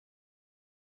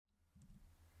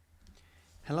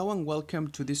Hello and welcome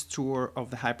to this tour of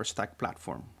the Hyperstack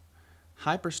platform.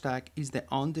 Hyperstack is the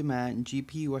on-demand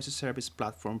GPU as a service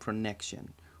platform for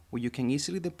next-gen, where you can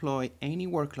easily deploy any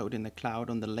workload in the cloud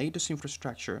on the latest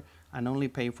infrastructure and only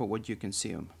pay for what you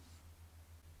consume.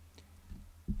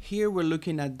 Here we're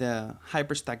looking at the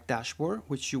Hyperstack dashboard,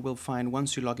 which you will find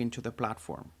once you log into the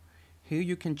platform. Here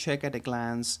you can check at a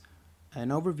glance an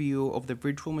overview of the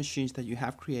virtual machines that you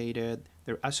have created,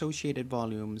 their associated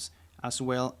volumes, as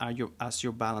well as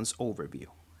your balance overview.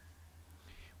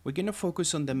 We're going to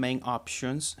focus on the main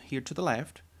options here to the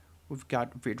left. We've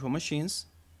got virtual machines.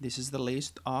 This is the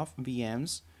list of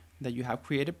VMs that you have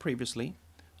created previously.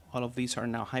 All of these are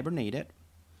now hibernated.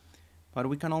 But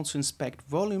we can also inspect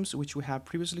volumes which we have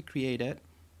previously created,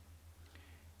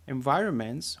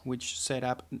 environments which set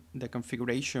up the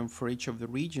configuration for each of the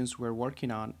regions we're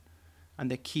working on, and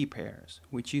the key pairs,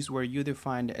 which is where you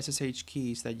define the SSH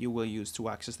keys that you will use to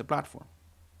access the platform.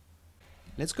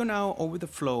 Let's go now over the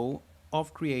flow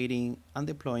of creating and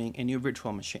deploying a new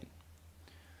virtual machine.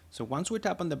 So once we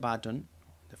tap on the button,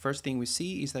 the first thing we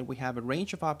see is that we have a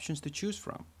range of options to choose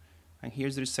from. And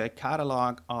there's a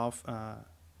catalog of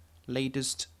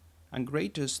latest and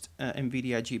greatest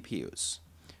NVIDIA GPUs,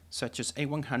 such as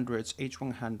A100s,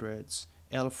 H100s,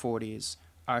 L40s,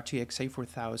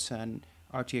 RTX-A4000,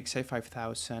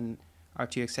 RTX-A5000,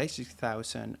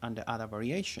 RTX-A6000, and the other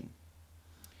variation.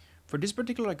 For this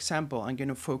particular example, I'm going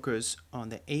to focus on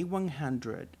the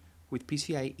A100 with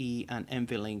PCIe and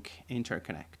NVLink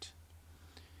interconnect.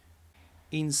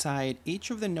 Inside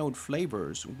each of the node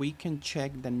flavors, we can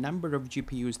check the number of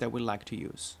GPUs that we like to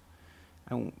use.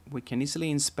 And we can easily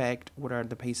inspect what are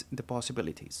the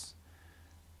possibilities.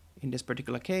 In this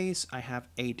particular case, I have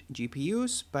 8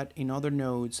 GPUs, but in other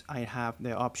nodes, I have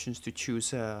the options to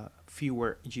choose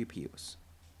fewer GPUs.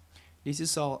 This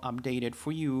is all updated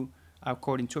for you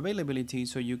according to availability,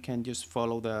 so you can just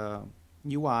follow the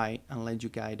UI and let you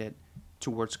guide it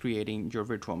towards creating your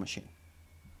virtual machine.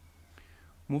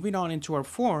 Moving on into our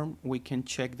form, we can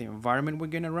check the environment we're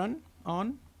going to run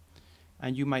on,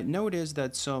 and you might notice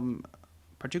that some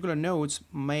particular nodes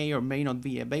may or may not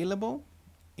be available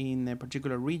in a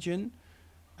particular region,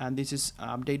 and this is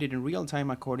updated in real time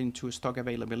according to stock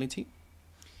availability.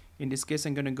 In this case,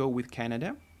 I'm going to go with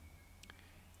Canada,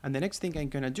 and the next thing I'm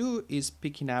going to do is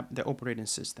picking up the operating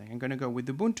system. I'm going to go with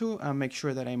Ubuntu and make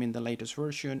sure that I'm in the latest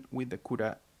version with the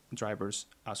CUDA drivers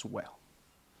as well.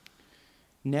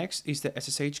 Next is the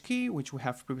SSH key, which we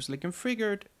have previously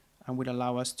configured and will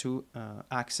allow us to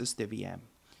access the VM.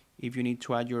 If you need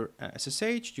to add your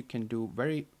SSH, you can do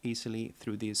very easily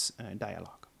through this dialog.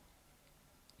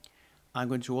 I'm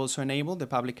going to also enable the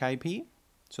public IP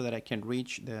so that I can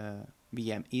reach the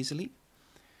VM easily.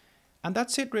 And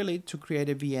that's it really to create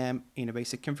a VM in a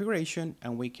basic configuration,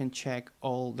 and we can check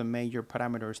all the major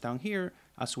parameters down here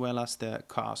as well as the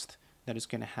cost that it's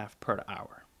going to have per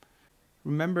hour.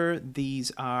 Remember,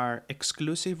 these are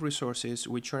exclusive resources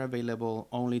which are available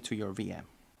only to your VM.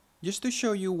 Just to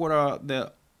show you what are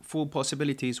the full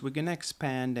possibilities, we're going to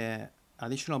expand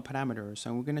additional parameters,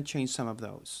 and we're going to change some of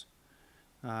those.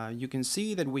 You can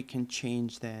see that we can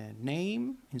change the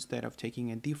name instead of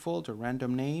taking a default or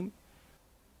random name.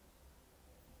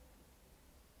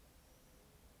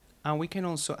 And we can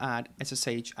also add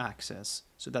SSH access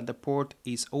so that the port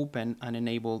is open and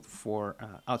enabled for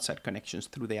outside connections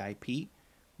through the IP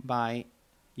by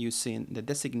using the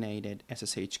designated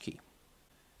SSH key.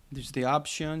 There's the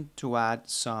option to add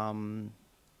some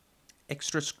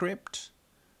extra script,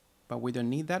 but we don't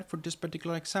need that for this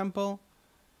particular example.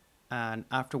 And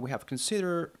after we have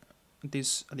considered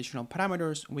these additional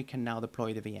parameters, we can now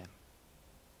deploy the VM.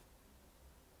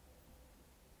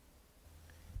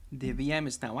 The VM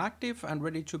is now active and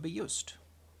ready to be used.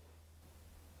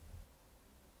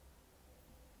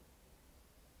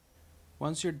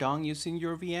 Once you're done using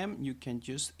your VM, you can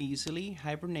just easily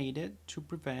hibernate it to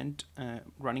prevent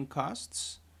running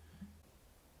costs.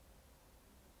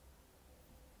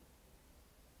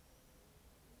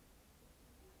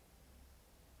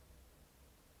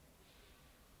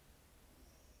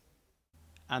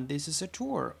 And this is a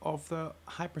tour of the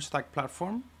Hyperstack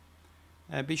platform.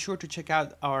 Be sure to check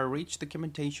out our rich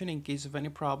documentation in case of any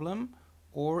problem,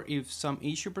 or if some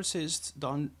issue persists,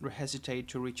 don't hesitate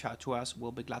to reach out to us.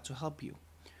 We'll be glad to help you.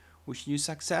 Wish you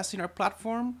success in our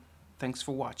platform. Thanks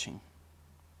for watching.